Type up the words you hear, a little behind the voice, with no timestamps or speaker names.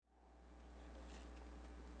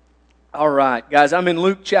All right, guys, I'm in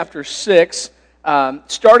Luke chapter 6,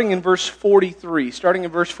 starting in verse 43. Starting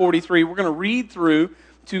in verse 43, we're going to read through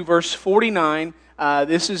to verse 49.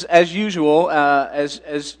 This is, as usual,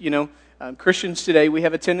 as you know, Christians today, we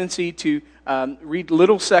have a tendency to read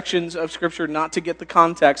little sections of Scripture not to get the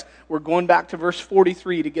context. We're going back to verse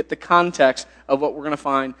 43 to get the context of what we're going to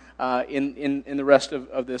find in the rest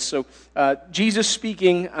of this. So, Jesus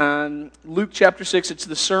speaking, Luke chapter 6, it's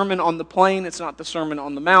the Sermon on the Plain. It's not the Sermon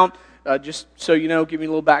on the Mount. Just so you know, give me a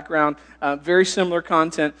little background. Very similar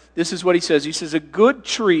content. This is what he says. He says, a good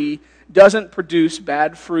tree doesn't produce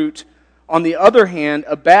bad fruit. On the other hand,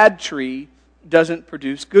 a bad tree doesn't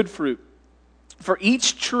produce good fruit. For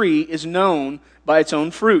each tree is known by its own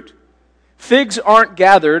fruit. Figs aren't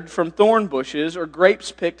gathered from thorn bushes or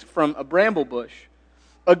grapes picked from a bramble bush.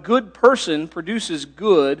 A good person produces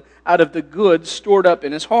good out of the good stored up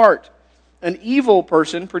in his heart. An evil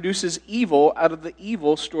person produces evil out of the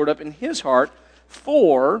evil stored up in his heart,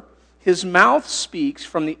 for his mouth speaks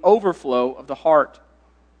from the overflow of the heart.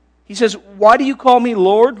 He says, why do you call me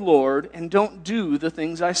Lord, Lord, and don't do the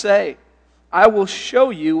things I say? I will show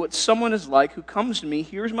you what someone is like who comes to me,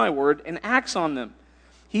 hears my word, and acts on them.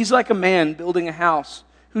 He's like a man building a house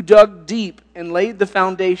who dug deep and laid the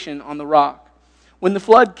foundation on the rock. When the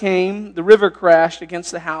flood came, the river crashed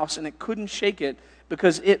against the house, and it couldn't shake it,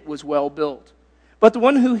 because it was well built. But the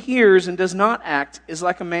one who hears and does not act is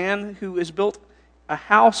like a man who has built a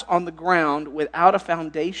house on the ground without a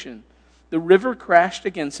foundation. The river crashed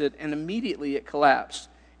against it, and immediately it collapsed.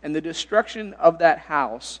 And the destruction of that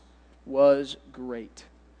house was great.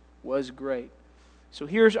 Was great. So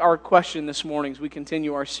here's our question this morning as we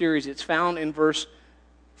continue our series. It's found in verse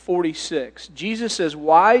 46. Jesus says,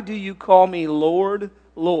 why do you call me Lord,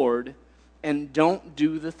 Lord, and don't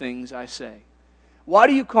do the things I say? Why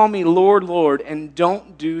do you call me Lord, Lord, and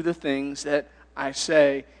don't do the things that I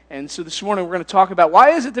say? And so this morning we're going to talk about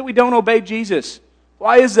why is it that we don't obey Jesus?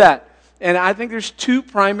 Why is that? And I think there's two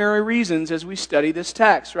primary reasons as we study this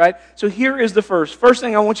text, right? So here is the first. First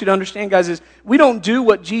thing I want you to understand, guys, is we don't do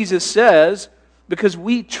what Jesus says because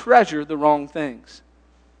we treasure the wrong things.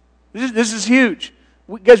 This is huge.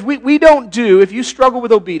 Guys, we don't do, if you struggle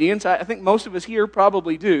with obedience, I think most of us here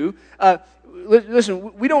probably do,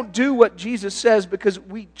 listen, we don't do what Jesus says because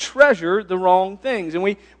we treasure the wrong things. And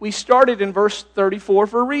we started in verse 34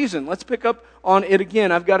 for a reason. Let's pick up on it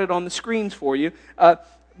again. I've got it on the screens for you.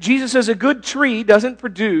 Jesus says a good tree doesn't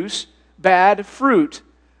produce bad fruit.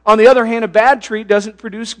 On the other hand, a bad tree doesn't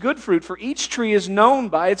produce good fruit, for each tree is known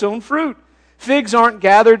by its own fruit. Figs aren't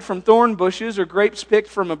gathered from thorn bushes or grapes picked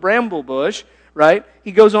from a bramble bush, right?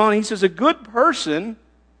 He goes on, he says, a good person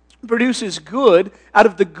produces good out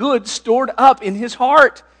of the good stored up in his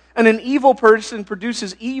heart. And an evil person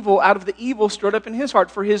produces evil out of the evil stored up in his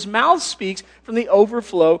heart. For his mouth speaks from the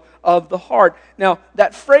overflow of the heart. Now,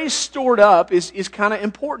 that phrase stored up is kind of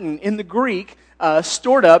important. In the Greek,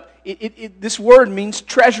 stored up, this word means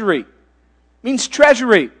treasury. Means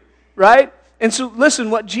treasury, right? And so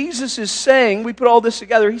listen, what Jesus is saying, we put all this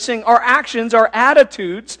together, he's saying our actions, our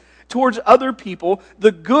attitudes towards other people,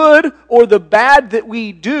 the good or the bad that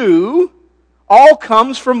we do, all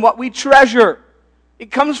comes from what we treasure. It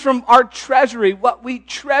comes from our treasury, what we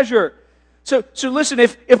treasure. So listen,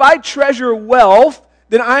 if I treasure wealth,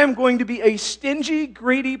 then I am going to be a stingy,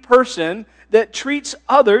 greedy person that treats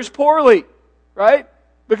others poorly, right?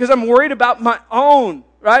 Because I'm worried about my own,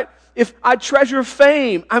 right? If I treasure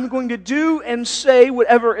fame, I'm going to do and say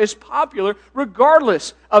whatever is popular,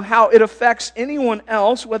 regardless of how it affects anyone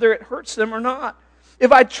else, whether it hurts them or not.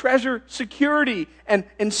 If I treasure security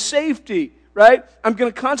and safety, right, I'm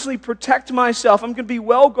going to constantly protect myself. I'm going to be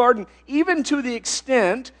well guarded, even to the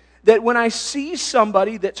extent that when I see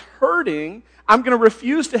somebody that's hurting, I'm going to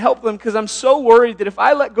refuse to help them because I'm so worried that if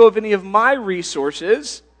I let go of any of my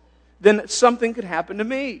resources, then something could happen to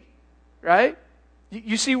me, right?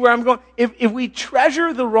 You see where I'm going? If we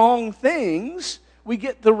treasure the wrong things, we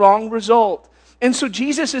get the wrong result. And so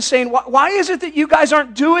Jesus is saying, why is it that you guys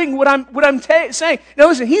aren't doing what I'm saying? Now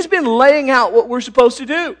listen, he's been laying out what we're supposed to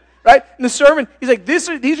do, right? In the sermon, he's like, these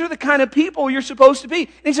are the kind of people you're supposed to be. And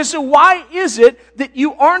he says, so why is it that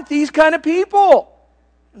you aren't these kind of people?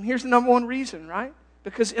 And here's the number one reason, right?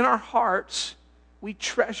 Because in our hearts, we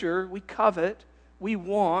treasure, we covet, we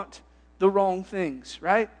want the wrong things,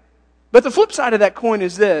 right? But the flip side of that coin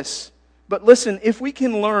is this. But listen, if we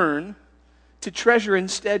can learn to treasure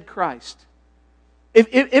instead Christ,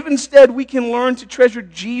 If instead we can learn to treasure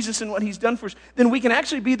Jesus and what He's done for us, then we can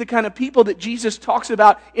actually be the kind of people that Jesus talks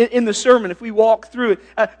about in the sermon if we walk through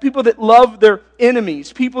it. People that love their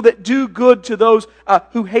enemies, people that do good to those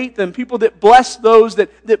who hate them, people that bless those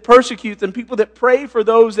that persecute them, people that pray for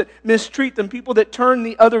those that mistreat them, people that turn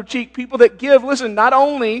the other cheek, people that give, listen, not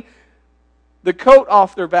only the coat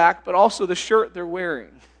off their back, but also the shirt they're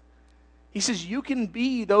wearing. He says you can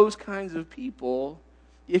be those kinds of people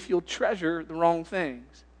if you'll treasure the wrong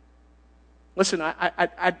things. Listen,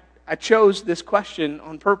 I chose this question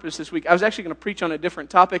on purpose this week. I was actually going to preach on a different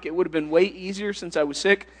topic. It would have been way easier since I was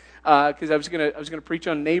sick, because I was going to preach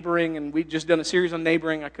on neighboring, and we'd just done a series on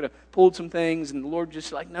neighboring. I could have pulled some things, and the Lord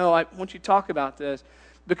just like, no, I want you to talk about this,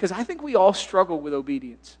 because I think we all struggle with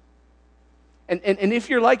obedience. And if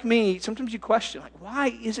you're like me, sometimes you question, like,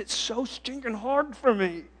 why is it so stinking hard for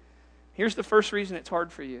me? Here's the first reason it's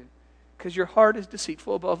hard for you. Because your heart is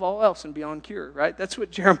deceitful above all else and beyond cure, right? That's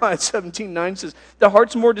what Jeremiah 17:9 says. The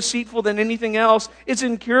heart's more deceitful than anything else. It's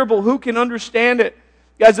incurable. Who can understand it?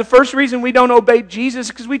 Guys, the first reason we don't obey Jesus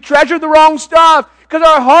is because we treasure the wrong stuff. Because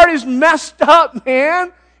our heart is messed up,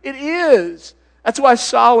 man. It is. That's why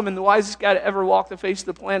Solomon, the wisest guy to ever walk the face of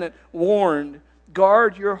the planet, warned,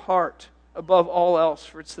 guard your heart above all else,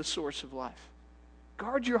 for it's the source of life.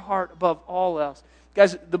 Guard your heart above all else.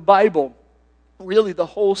 Guys, the Bible, really the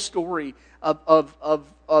whole story of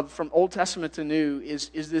from Old Testament to New is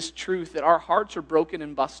this truth that our hearts are broken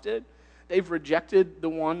and busted. They've rejected the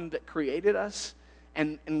one that created us,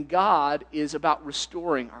 and God is about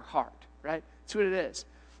restoring our heart, right? That's what it is.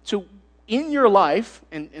 So in your life,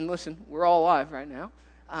 and listen, we're all alive right now,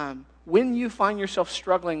 when you find yourself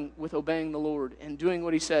struggling with obeying the Lord and doing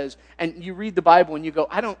what He says, and you read the Bible and you go,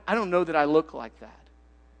 I don't know that I look like that.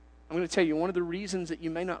 I'm going to tell you, one of the reasons that you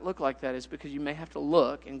may not look like that is because you may have to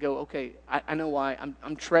look and go, okay, I know why.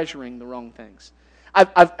 I'm treasuring the wrong things.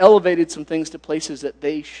 I've elevated some things to places that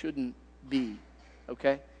they shouldn't be,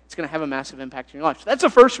 okay? It's going to have a massive impact in your life. So that's the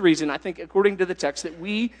first reason, I think, according to the text, that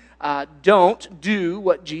we don't do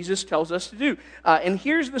what Jesus tells us to do. And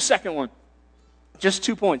here's the second one. Just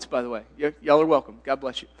 2 points, by the way. Y'all are welcome. God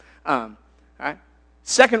bless you. All right.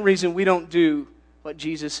 Second reason we don't do what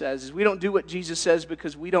Jesus says is we don't do what Jesus says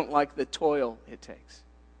because we don't like the toil it takes.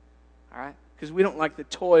 All right? Because we don't like the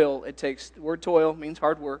toil it takes. The word toil means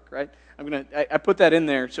hard work, right? I put that in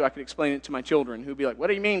there so I could explain it to my children who'd be like, what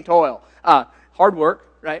do you mean toil? Hard work,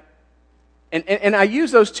 right? And I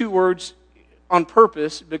use those two words on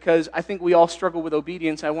purpose because I think we all struggle with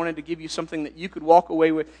obedience. I wanted to give you something that you could walk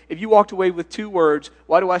away with. If you walked away with two words,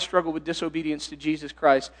 why do I struggle with disobedience to Jesus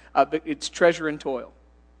Christ? But it's treasure and toil.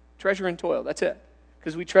 Treasure and toil, that's it.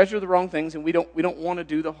 Because we treasure the wrong things and we don't want to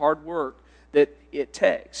do the hard work that it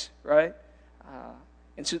takes, right?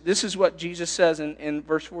 And so this is what Jesus says in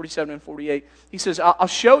verse 47 and 48. He says, I'll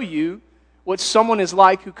show you what someone is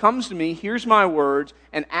like who comes to me, hears my words,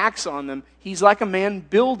 and acts on them. He's like a man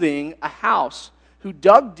building a house who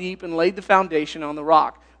dug deep and laid the foundation on the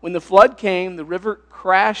rock. When the flood came, the river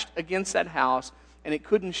crashed against that house, and it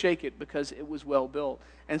couldn't shake it because it was well built.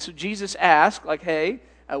 And so Jesus asked, like, hey,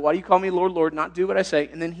 why do you call me Lord, Lord, not do what I say?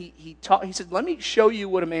 And then he said, let me show you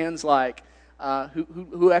what a man's like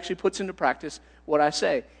who actually puts into practice what I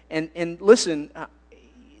say. And listen,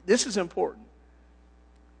 this is important.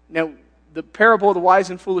 Now, the parable of the wise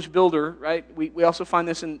and foolish builder, right? We also find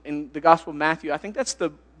this in the Gospel of Matthew. I think that's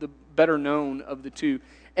the better known of the two.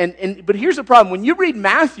 But here's the problem. When you read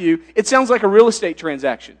Matthew, it sounds like a real estate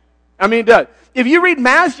transaction. I mean, it does. If you read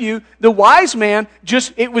Matthew, the wise man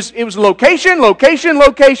it was location, location,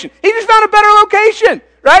 location. He just found a better location,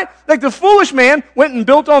 right? Like the foolish man went and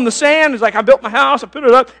built on the sand. He's like, I built my house, I put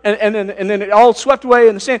it up, and then it all swept away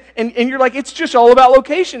in the sand. And you're like, it's just all about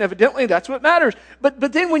location. Evidently, that's what matters.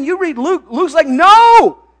 But then when you read Luke, Luke's like,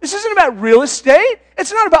 no, this isn't about real estate.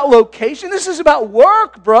 It's not about location. This is about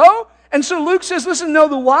work, bro. And so Luke says, listen, no,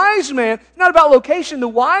 the wise man, it's not about location. The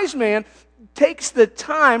wise man takes the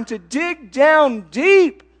time to dig down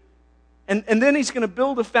deep, and then he's going to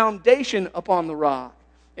build a foundation upon the rock.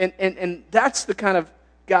 And that's the kind of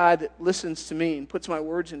guy that listens to me and puts my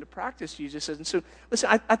words into practice, Jesus says. And so, listen,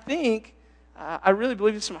 I think, I really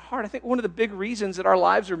believe this in my heart, I think one of the big reasons that our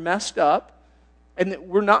lives are messed up and that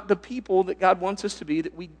we're not the people that God wants us to be,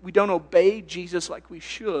 that we don't obey Jesus like we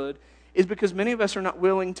should, is because many of us are not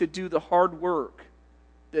willing to do the hard work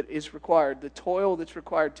that is required, the toil that's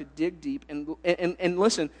required to dig deep. And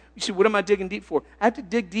listen, you see, what am I digging deep for? I have to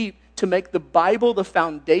dig deep to make the Bible the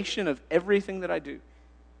foundation of everything that I do.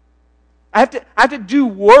 I have to do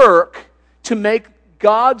work to make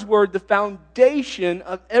God's Word the foundation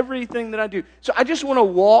of everything that I do. So I just want to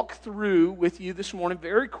walk through with you this morning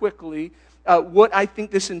very quickly what I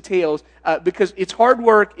think this entails, because it's hard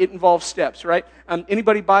work, it involves steps, right?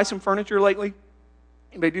 Anybody buy some furniture lately?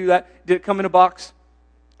 Anybody do that? Did it come in a box?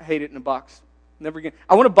 I hate it in a box. Never again.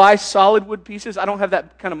 I want to buy solid wood pieces. I don't have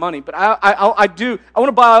that kind of money, but I do. I want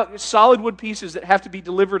to buy solid wood pieces that have to be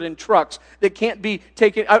delivered in trucks, that can't be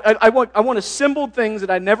taken. I want assembled things that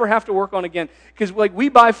I never have to work on again. Because like we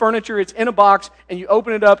buy furniture, it's in a box, and you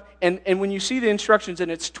open it up, and when you see the instructions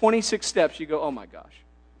and it's 26 steps, you go, oh my gosh.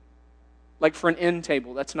 Like for an end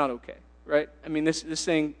table, that's not okay. Right? I mean, this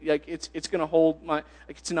thing, like it's going to hold my,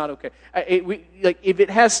 like it's not okay. If it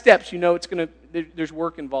has steps, it's going to, there's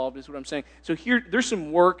work involved, is what I'm saying. So here, there's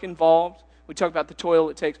some work involved. We talk about the toil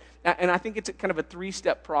it takes, and I think it's kind of a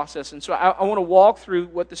 3-step process. And so I want to walk through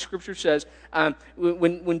what the Scripture says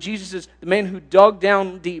when Jesus is the man who dug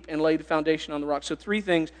down deep and laid the foundation on the rock. So 3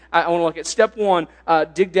 things I want to look at. Step 1,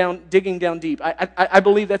 digging down deep. I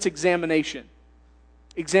believe that's examination.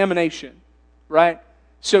 Examination, right?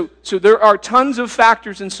 So there are tons of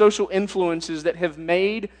factors and social influences that have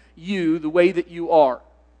made you the way that you are.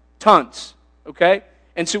 Tons, okay?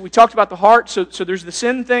 And so we talked about the heart, so there's the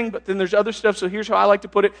sin thing, but then there's other stuff. So here's how I like to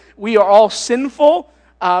put it. We are all sinful,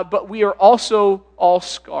 but we are also all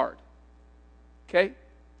scarred, okay?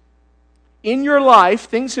 In your life,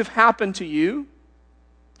 things have happened to you.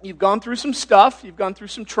 You've gone through some stuff. You've gone through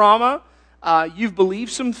some trauma. You've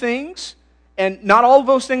believed some things, and not all of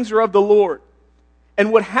those things are of the Lord.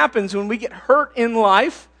 And what happens when we get hurt in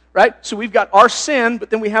life, right? So we've got our sin, but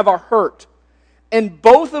then we have our hurt. And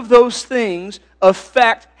both of those things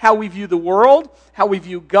affect how we view the world, how we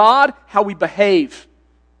view God, how we behave.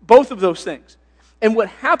 Both of those things. And what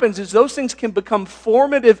happens is those things can become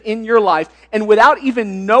formative in your life, and without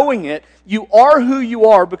even knowing it, you are who you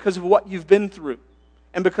are because of what you've been through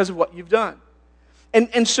and because of what you've done.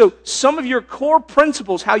 And so some of your core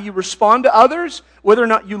principles, how you respond to others, whether or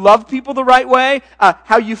not you love people the right way,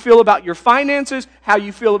 how you feel about your finances, how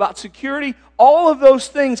you feel about security, all of those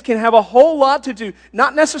things can have a whole lot to do,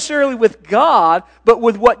 not necessarily with God, but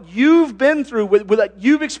with what you've been through, with what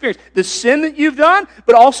you've experienced, the sin that you've done,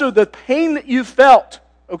 but also the pain that you've felt,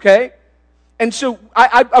 okay? And so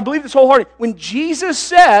I believe this wholeheartedly. When Jesus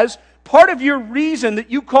says, part of your reason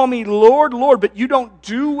that you call me Lord, Lord, but you don't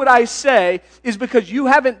do what I say is because you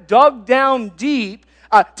haven't dug down deep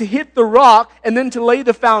to hit the rock and then to lay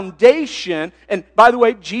the foundation. And by the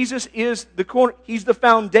way, Jesus is the corner. He's the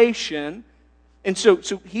foundation. And so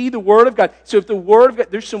He, the Word of God. So if the Word of God,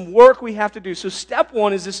 there's some work we have to do. So step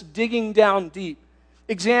 1 is this digging down deep.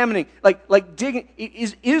 Examining, like digging.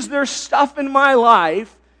 Is there stuff in my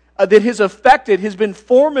life that has affected, has been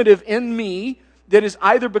formative in me, that is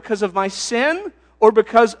either because of my sin or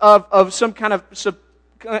because of some kind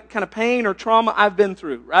of pain or trauma I've been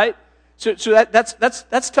through, right? So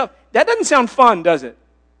that's tough. That doesn't sound fun, does it?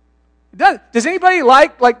 Does anybody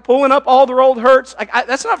like pulling up all their old hurts?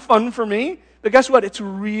 That's not fun for me. But guess what? It's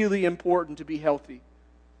really important to be healthy.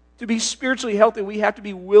 To be spiritually healthy, we have to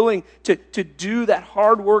be willing to do that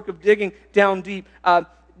hard work of digging down deep.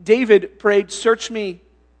 David prayed, "Search me,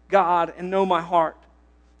 God, and know my heart.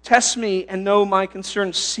 Test me and know my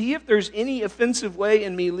concerns. See if there's any offensive way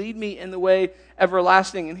in me. Lead me in the way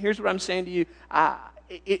everlasting." And here's what I'm saying to you.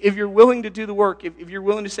 If you're willing to do the work, if you're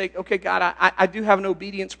willing to say, okay, God, I do have an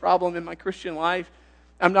obedience problem in my Christian life.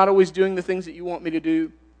 I'm not always doing the things that you want me to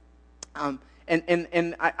do. And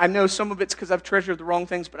I know some of it's because I've treasured the wrong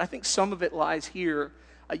things, but I think some of it lies here.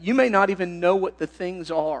 You may not even know what the things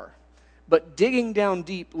are, but digging down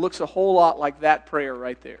deep looks a whole lot like that prayer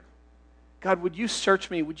right there. God, would you search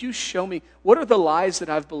me? Would you show me what are the lies that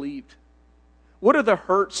I've believed? What are the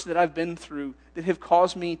hurts that I've been through that have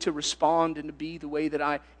caused me to respond and to be the way that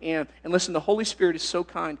I am? And listen, the Holy Spirit is so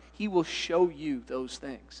kind. He will show you those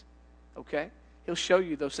things, okay? He'll show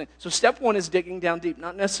you those things. So step 1 is digging down deep.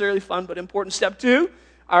 Not necessarily fun, but important. Step 2,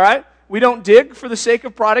 all right? We don't dig for the sake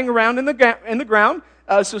of prodding around in the ground.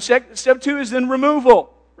 So step 2 is then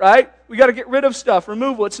removal, right? We got to get rid of stuff.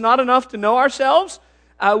 Removal. It's not enough to know ourselves.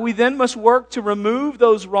 We then must work to remove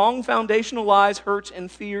those wrong foundational lies, hurts,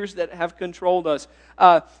 and fears that have controlled us.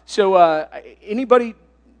 Anybody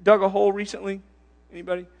dug a hole recently?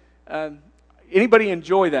 Anybody? Anybody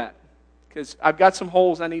enjoy that? Because I've got some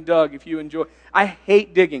holes I need dug if you enjoy. I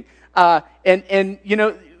hate digging. And you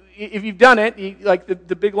know, if you've done it, like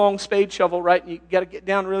the big long spade shovel, right? And you got to get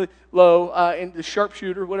down really low, and the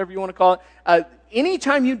sharpshooter, whatever you want to call it.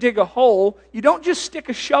 Anytime you dig a hole, you don't just stick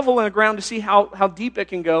a shovel in the ground to see how deep it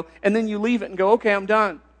can go, and then you leave it and go, okay, I'm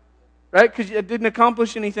done. Right? Because it didn't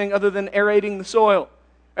accomplish anything other than aerating the soil.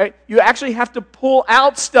 Right? You actually have to pull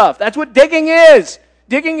out stuff. That's what digging is.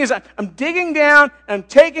 Digging is, I'm digging down and I'm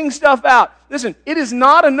taking stuff out. Listen, it is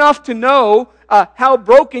not enough to know how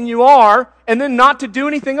broken you are and then not to do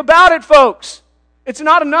anything about it, folks. It's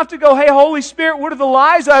not enough to go, hey, Holy Spirit, what are the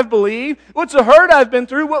lies I've believed? What's the hurt I've been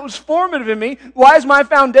through? What was formative in me? Why is my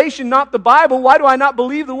foundation not the Bible? Why do I not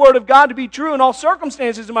believe the Word of God to be true in all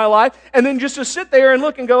circumstances of my life? And then just to sit there and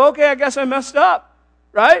look and go, okay, I guess I messed up,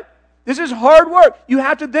 right? This is hard work. You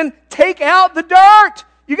have to then take out the dirt.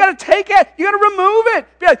 You got to take it. You got to remove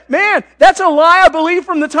it. Be like, man, that's a lie I believed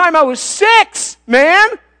from the time I was 6, man.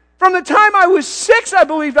 From the time I was 6, I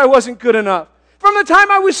believed I wasn't good enough. From the time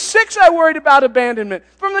I was 6, I worried about abandonment.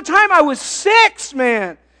 From the time I was 6,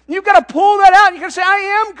 man. You've got to pull that out. You've got to say,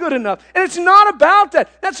 I am good enough. And it's not about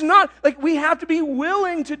that. That's not, like, we have to be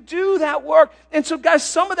willing to do that work. And so, guys,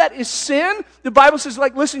 some of that is sin. The Bible says,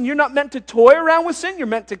 like, listen, you're not meant to toy around with sin. You're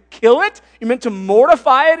meant to kill it. You're meant to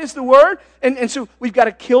mortify it is the word. And so we've got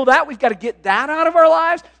to kill that. We've got to get that out of our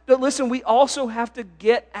lives. But listen, we also have to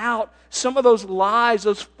get out some of those lies,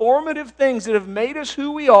 those formative things that have made us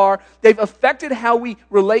who we are. They've affected how we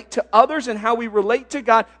relate to others and how we relate to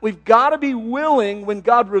God. We've got to be willing, when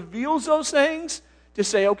God reveals those things, to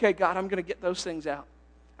say, okay, God, I'm going to get those things out.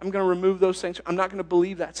 I'm going to remove those things. I'm not going to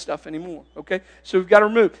believe that stuff anymore, okay? So we've got to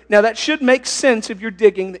remove. Now, that should make sense if you're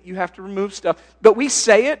digging, that you have to remove stuff. But we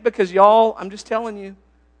say it because, y'all, I'm just telling you.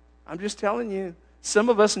 Some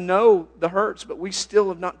of us know the hurts, but we still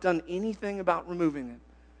have not done anything about removing it.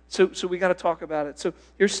 So we got to talk about it. So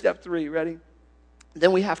here's step 3. Ready?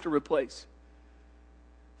 Then we have to replace.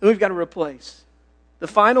 Then we've got to replace. The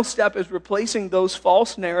final step is replacing those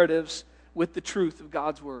false narratives with the truth of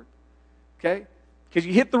God's Word. Okay? Because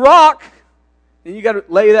you hit the rock, then you got to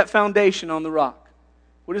lay that foundation on the rock.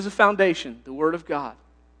 What is the foundation? The Word of God.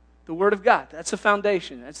 The Word of God. That's the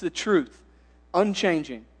foundation. That's the truth.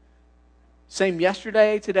 Unchanging. Same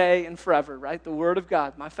yesterday, today, and forever, right? The Word of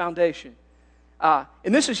God, my foundation. And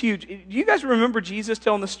this is huge. Do you guys remember Jesus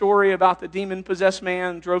telling the story about the demon-possessed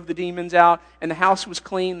man, drove the demons out, and the house was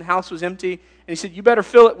clean, the house was empty, and he said, you better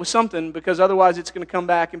fill it with something because otherwise it's going to come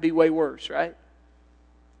back and be way worse, right?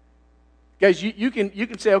 Guys, you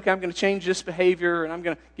can say, okay, I'm going to change this behavior and I'm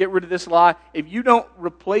going to get rid of this lie. If you don't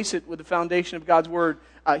replace it with the foundation of God's Word,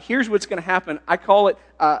 here's what's going to happen. I call it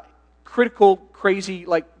critical, crazy,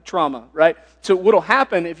 like trauma, right? So what'll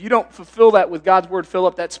happen if you don't fulfill that with God's Word, fill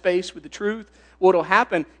up that space with the truth, what'll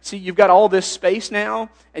happen, see, you've got all this space now,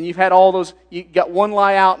 and you've had all those, you got one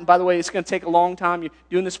lie out, and by the way, it's going to take a long time. You're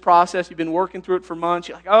doing this process, you've been working through it for months,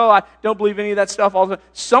 you're like, oh, I don't believe any of that stuff.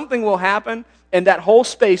 Something will happen, and that whole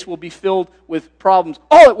space will be filled with problems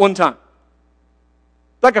all at one time.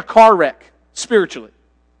 Like a car wreck, spiritually,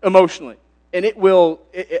 emotionally. And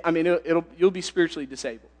you'll be spiritually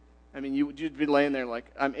disabled. I mean, you'd be laying there like,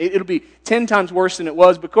 it'll be 10 times worse than it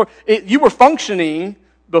was before. You were functioning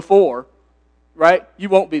before, right? You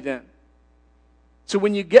won't be then. So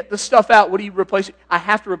when you get the stuff out, what do you replace it? I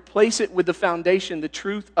have to replace it with the foundation, the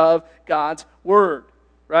truth of God's Word,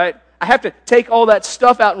 right? I have to take all that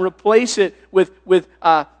stuff out and replace it with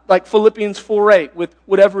like Philippians 4:8, with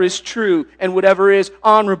whatever is true and whatever is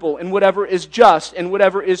honorable and whatever is just and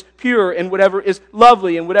whatever is pure and whatever is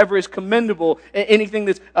lovely and whatever is commendable, anything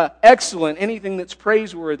that's excellent, anything that's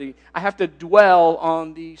praiseworthy. I have to dwell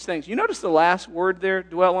on these things. You notice the last word there,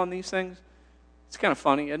 dwell on these things? It's kind of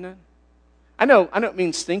funny, isn't it? I know it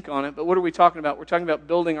means think on it, but what are we talking about? We're talking about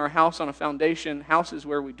building our house on a foundation. House is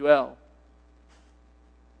where we dwell.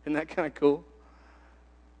 Isn't that kind of cool?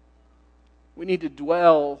 We need to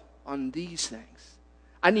dwell on these things.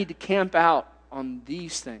 I need to camp out on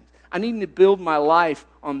these things. I need to build my life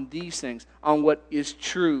on these things, on what is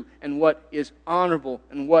true and what is honorable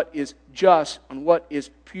and what is just, on what is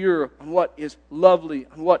pure, on what is lovely,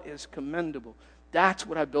 on what is commendable. That's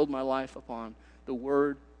what I build my life upon, the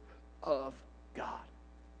Word of God.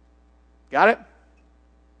 Got it?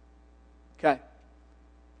 Okay.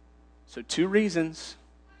 So 2 reasons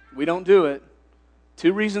we don't do it.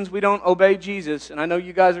 2 reasons we don't obey Jesus. And I know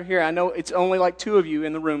you guys are here. I know it's only like 2 of you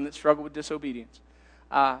in the room that struggle with disobedience.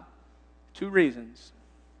 2 reasons.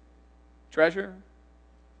 Treasure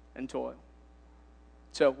and toil.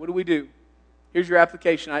 So what do? Here's your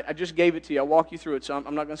application. I just gave it to you. I'll walk you through it, so I'm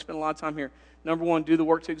not going to spend a lot of time here. Number 1, do the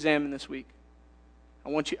work to examine this week. I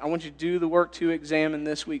want you to do the work to examine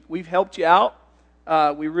this week. We've helped you out.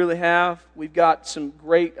 We really have. We've got some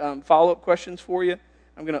great follow-up questions for you.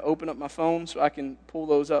 I'm going to open up my phone so I can pull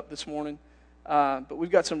those up this morning. But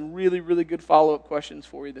we've got some really, really good follow-up questions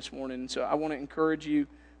for you this morning. So I want to encourage you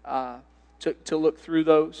to look through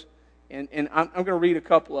those. And I'm going to read a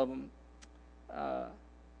couple of them.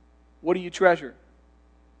 What do you treasure?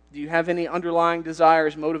 Do you have any underlying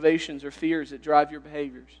desires, motivations, or fears that drive your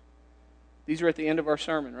behaviors? These are at the end of our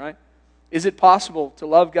sermon, right? Is it possible to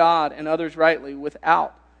love God and others rightly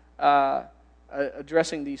without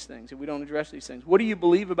addressing these things, if we don't address these things? What do you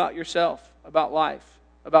believe about yourself, about life,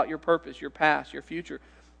 about your purpose, your past, your future?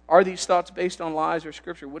 Are these thoughts based on lies or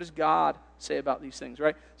Scripture? What does God say about these things,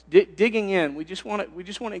 right? Digging in, we just want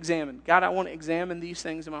to examine. God, I want to examine these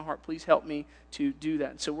things in my heart. Please help me to do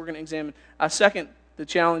that. So we're going to examine. Second, the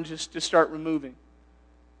challenge is to start removing.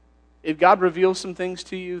 If God reveals some things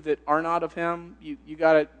to you that are not of Him,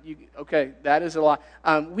 okay, that is a lie.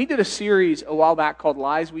 We did a series a while back called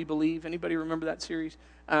Lies We Believe. Anybody remember that series?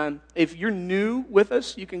 If you're new with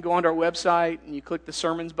us, you can go onto our website and you click the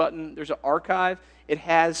sermons button. There's an archive. It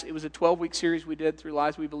was a 12-week series we did through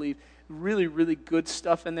Lies We Believe. Really, really good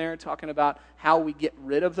stuff in there, talking about how we get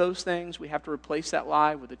rid of those things. We have to replace that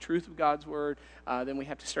lie with the truth of God's Word. Then we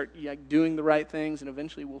have to start doing the right things, and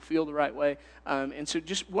eventually we'll feel the right way. And so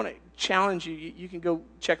just want to challenge you. You can go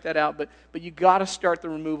check that out, but you got to start the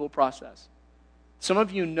removal process. Some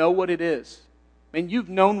of you know what it is. I mean, you've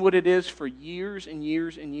known what it is for years and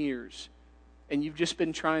years and years, and you've just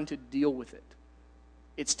been trying to deal with it.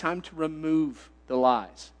 It's time to remove the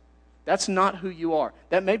lies. That's not who you are.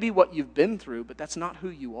 That may be what you've been through, but that's not who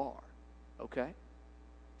you are, okay?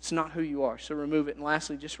 It's not who you are, so remove it. And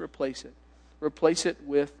lastly, just replace it. Replace it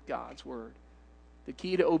with God's Word. The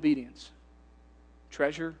key to obedience,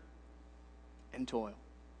 treasure and toil.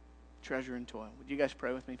 Treasure and toil. Would you guys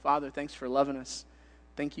pray with me? Father, thanks for loving us.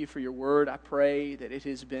 Thank you for your Word. I pray that it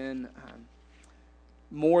has been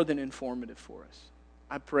more than informative for us.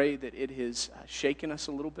 I pray that it has shaken us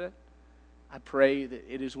a little bit. I pray that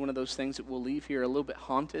it is one of those things that we'll leave here a little bit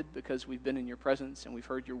haunted because we've been in your presence and we've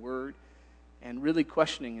heard your Word and really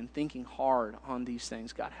questioning and thinking hard on these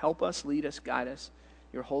things. God, help us, lead us, guide us.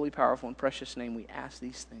 Your holy, powerful, and precious name, we ask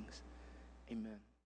these things. Amen.